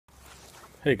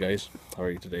Hey guys, how are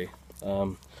you today?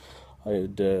 I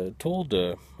had told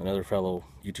another fellow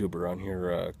YouTuber on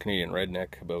here, Canadian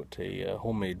Redneck, about a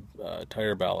homemade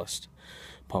tire ballast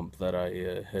pump that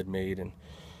I had made, and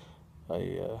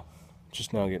I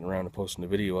just now getting around to posting a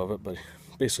video of it. But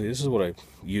basically, this is what I've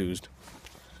used.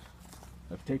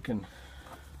 I've taken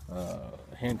a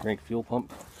hand crank fuel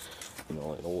pump,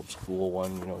 like an old school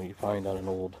one, you find on an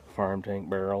old farm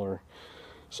tank barrel or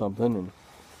something, and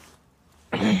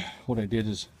what I did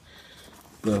is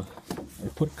I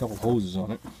put a couple hoses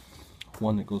on it.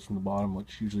 One that goes from the bottom,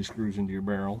 which usually screws into your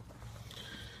barrel.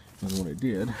 And what I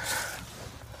did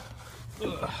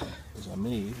is I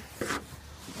made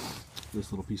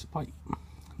this little piece of pipe.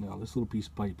 Now this little piece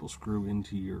of pipe will screw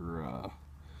into your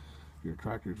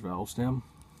tractor's valve stem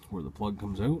where the plug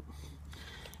comes out.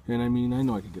 And I mean, I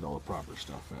know I could get all the proper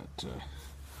stuff at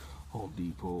Home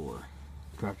Depot or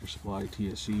Tractor Supply,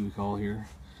 TSC we call here,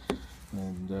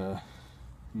 and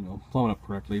plumb it up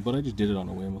correctly, but I just did it on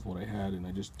a whim with what I had, and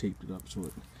I just taped it up so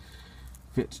it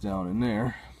fits down in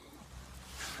there.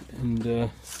 And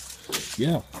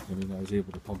yeah, I mean, I was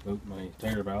able to pump out my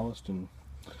tire ballast in,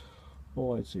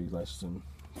 I'd say less than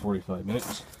 45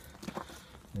 minutes,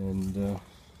 and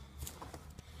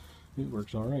it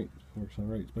works all right. It works all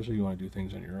right, especially if you want to do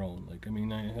things on your own. Like, I mean,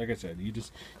 like I said, you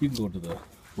can go to the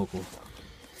local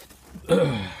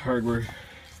hardware,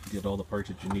 get all the parts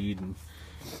that you need, and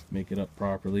make it up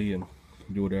properly and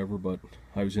do whatever. But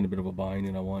I was in a bit of a bind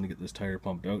and I wanted to get this tire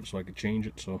pumped out so I could change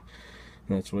it, so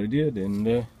that's what I did, and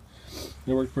it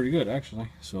worked pretty good actually.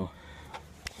 So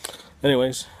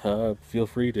anyways, feel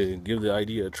free to give the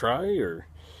idea a try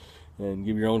and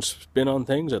give your own spin on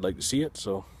things. I'd like to see it.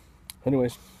 So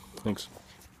anyways, thanks.